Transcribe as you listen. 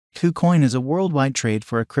Kucoin is a worldwide trade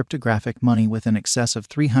for a cryptographic money with an excess of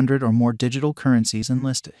 300 or more digital currencies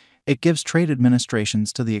enlisted. It gives trade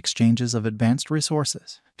administrations to the exchanges of advanced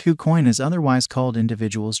resources. Kucoin is otherwise called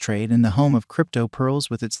individuals trade in the home of crypto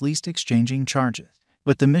pearls with its least exchanging charges.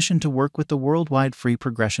 With the mission to work with the worldwide free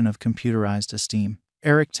progression of computerized esteem,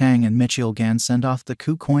 Eric Tang and Michiel Gan sent off the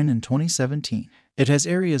Kucoin in 2017. It has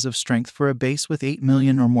areas of strength for a base with 8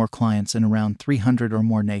 million or more clients in around 300 or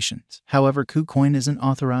more nations. However, Kucoin isn't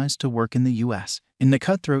authorized to work in the US. In the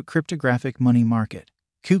cutthroat cryptographic money market,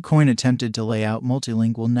 Kucoin attempted to lay out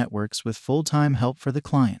multilingual networks with full-time help for the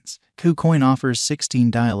clients. Kucoin offers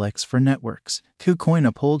 16 dialects for networks. Kucoin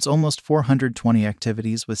upholds almost 420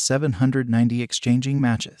 activities with 790 exchanging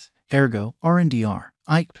matches. Ergo, RNDR,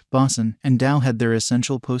 IKP, Boson, and DAO had their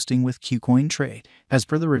essential posting with Kucoin trade. As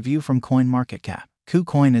per the review from CoinMarketCap,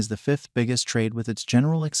 Kucoin is the fifth biggest trade with its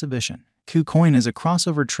general exhibition. Kucoin is a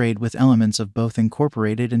crossover trade with elements of both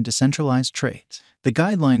incorporated and decentralized trades. The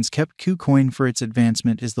guidelines kept Kucoin for its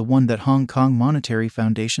advancement is the one that Hong Kong monetary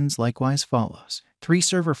foundations likewise follows. 3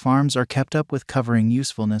 server farms are kept up with covering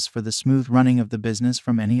usefulness for the smooth running of the business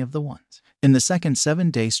from any of the ones. In the second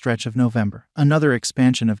 7-day stretch of November, another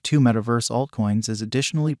expansion of 2 metaverse altcoins is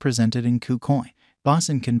additionally presented in Kucoin,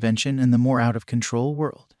 Boson Convention and the more out-of-control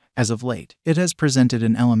world. As of late, it has presented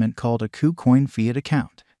an element called a Kucoin fiat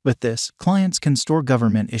account. With this, clients can store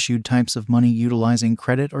government-issued types of money utilizing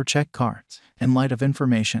credit or check cards. In light of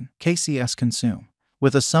information, KCS consume.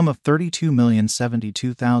 With a sum of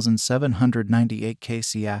 32,072,798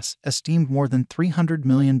 KCS, esteemed more than $300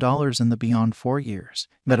 million in the beyond 4 years,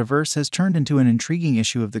 Metaverse has turned into an intriguing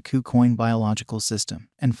issue of the Kucoin biological system,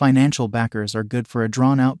 and financial backers are good for a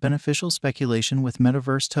drawn-out beneficial speculation with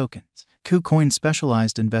Metaverse tokens. Kucoin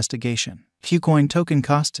specialized investigation. Kucoin token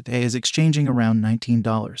cost today is exchanging around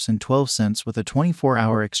 $19.12 with a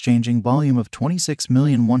 24-hour exchanging volume of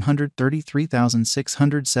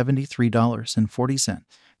 $26,133,673.40.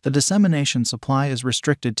 The dissemination supply is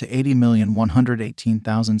restricted to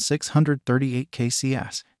 80,118,638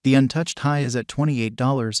 KCS. The untouched high is at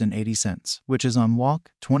 $28.80, which is on Walk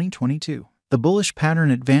 2022. The bullish pattern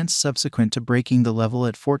advanced subsequent to breaking the level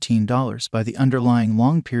at $14 by the underlying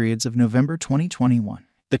long periods of November 2021.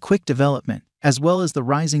 The quick development, as well as the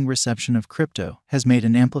rising reception of crypto, has made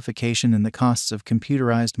an amplification in the costs of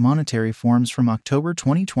computerized monetary forms from October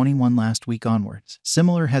 2021 last week onwards.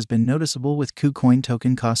 Similar has been noticeable with Kucoin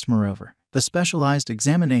token cost. Moreover, the specialized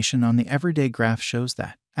examination on the everyday graph shows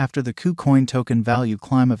that, after the Kucoin token value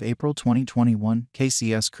climb of April 2021,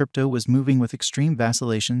 KCS crypto was moving with extreme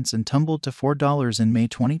vacillations and tumbled to $4 in May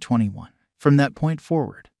 2021. From that point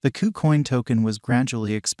forward, the Kucoin token was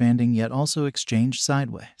gradually expanding yet also exchanged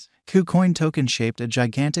sideways. Kucoin token shaped a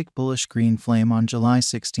gigantic bullish green flame on July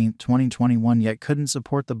 16, 2021 yet couldn't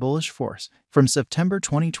support the bullish force. From September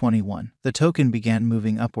 2021, the token began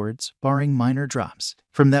moving upwards, barring minor drops.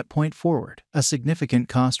 From that point forward, a significant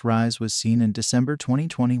cost rise was seen in December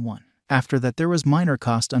 2021. After that, there was minor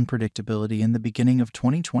cost unpredictability in the beginning of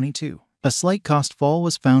 2022. A slight cost fall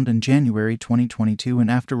was found in January 2022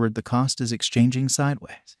 and afterward the cost is exchanging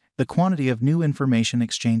sideways. The quantity of new information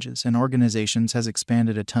exchanges and organizations has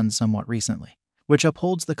expanded a ton somewhat recently, which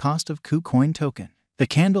upholds the cost of Kucoin token. The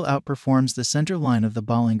candle outperforms the center line of the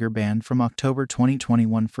Bollinger Band from October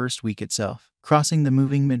 2021 first week itself, crossing the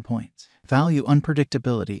moving midpoints. Value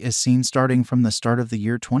unpredictability is seen starting from the start of the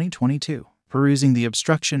year 2022. Perusing the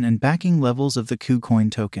obstruction and backing levels of the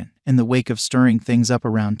Kucoin token, in the wake of stirring things up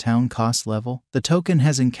around town cost level, the token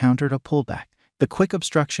has encountered a pullback. The quick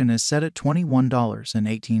obstruction is set at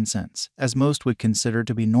 $21.18, as most would consider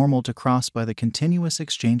to be normal to cross by the continuous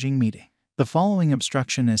exchanging meeting. The following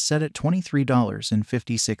obstruction is set at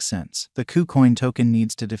 $23.56. The Kucoin token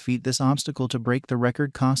needs to defeat this obstacle to break the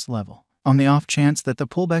record cost level. On the off chance that the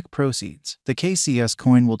pullback proceeds, the KCS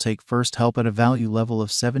coin will take first help at a value level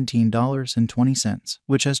of $17.20,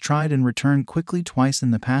 which has tried and returned quickly twice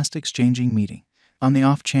in the past exchanging meeting. On the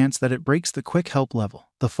off chance that it breaks the quick help level,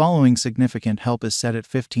 the following significant help is set at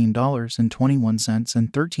 $15.21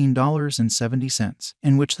 and $13.70,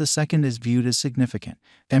 in which the second is viewed as significant.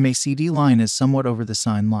 MACD line is somewhat over the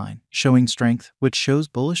sign line, showing strength, which shows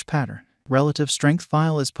bullish pattern. Relative strength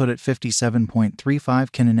file is put at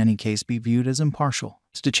 57.35 can in any case be viewed as impartial.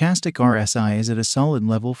 Stochastic RSI is at a solid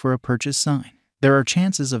level for a purchase sign. There are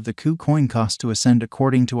chances of the Kucoin cost to ascend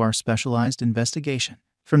according to our specialized investigation.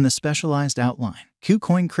 From the specialized outline,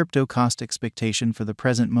 Kucoin crypto cost expectation for the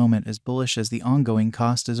present moment is bullish as the ongoing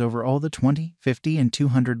cost is over all the 20, 50 and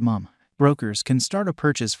 200 MOM. Brokers can start a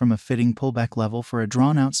purchase from a fitting pullback level for a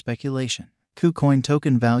drawn-out speculation. Kucoin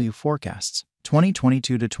token value forecasts.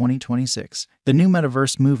 2022 to 2026. The new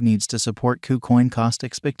metaverse move needs to support Kucoin cost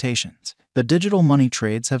expectations. The digital money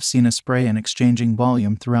trades have seen a spray in exchanging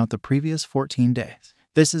volume throughout the previous 14 days.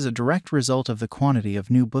 This is a direct result of the quantity of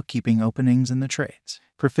new bookkeeping openings in the trades.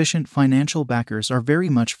 Proficient financial backers are very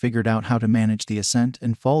much figured out how to manage the ascent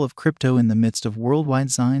and fall of crypto in the midst of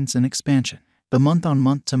worldwide signs and expansion. The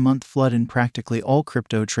month-on-month-to-month flood in practically all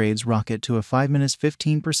crypto trades rocket to a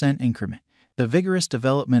 5-15% increment. The vigorous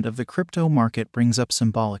development of the crypto market brings up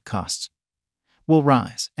symbolic costs will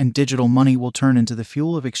rise, and digital money will turn into the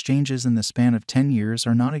fuel of exchanges in the span of 10 years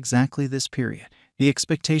or not exactly this period. The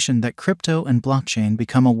expectation that crypto and blockchain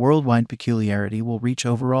become a worldwide peculiarity will reach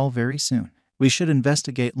overall very soon. We should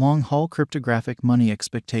investigate long-haul cryptographic money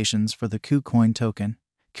expectations for the Kucoin token.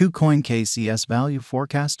 Kucoin KCS Value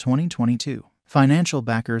Forecast 2022. Financial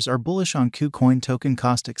backers are bullish on Kucoin token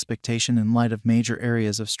cost expectation in light of major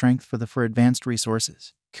areas of strength for advanced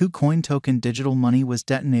resources. Kucoin token digital money was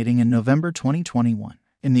detonating in November 2021.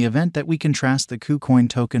 In the event that we contrast the Kucoin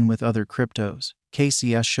token with other cryptos,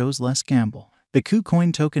 KCS shows less gamble. The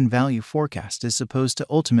Kucoin token value forecast is supposed to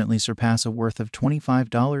ultimately surpass a worth of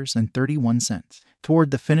 $25.31.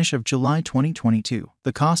 Toward the finish of July 2022,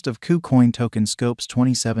 the cost of Kucoin token scopes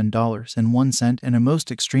 $27.01 and a most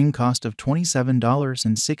extreme cost of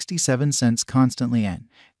 $27.67 constantly n.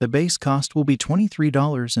 The base cost will be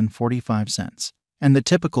 $23.45. And the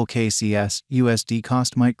typical KCS USD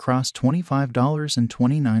cost might cross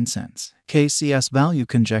 $25.29. KCS Value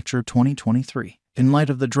Conjecture 2023. In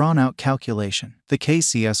light of the drawn-out calculation, the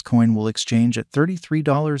KCS coin will exchange at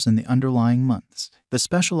 $33 in the underlying months. The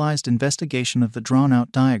specialized investigation of the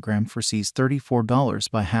drawn-out diagram foresees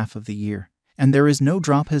 $34 by half of the year, and there is no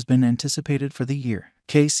drop has been anticipated for the year.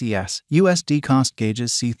 KCS USD cost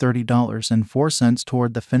gauges see $30.04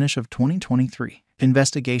 toward the finish of 2023.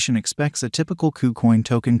 Investigation expects a typical Kucoin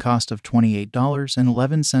token cost of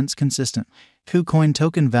 $28.11 consistently. Kucoin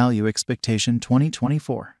token value expectation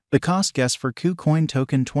 2024. The cost guess for Kucoin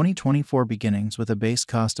token 2024 beginnings with a base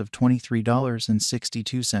cost of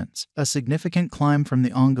 $23.62, a significant climb from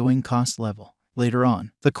the ongoing cost level. Later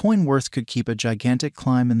on, the coin worth could keep a gigantic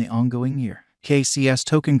climb in the ongoing year. KCS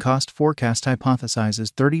token cost forecast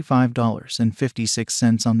hypothesizes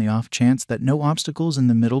 $35.56 on the off chance that no obstacles in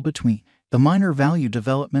the middle between. The minor value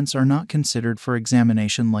developments are not considered for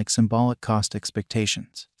examination like symbolic cost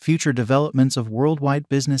expectations. Future developments of worldwide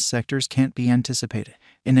business sectors can't be anticipated.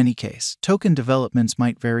 In any case, token developments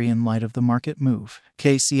might vary in light of the market move.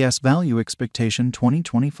 KCS Value Expectation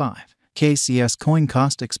 2025. KCS Coin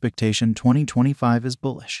Cost Expectation 2025 is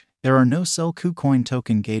bullish. There are no sell Kucoin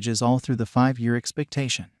token gauges all through the 5-year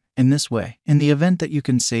expectation. In this way, in the event that you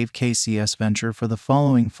can save KCS Venture for the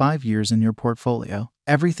following 5 years in your portfolio,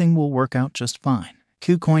 everything will work out just fine.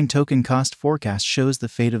 Kucoin token cost forecast shows the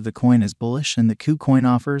fate of the coin is bullish and the Kucoin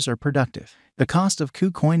offers are productive. The cost of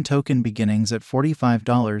Kucoin token beginnings at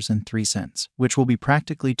 $45.03, which will be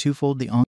practically twofold the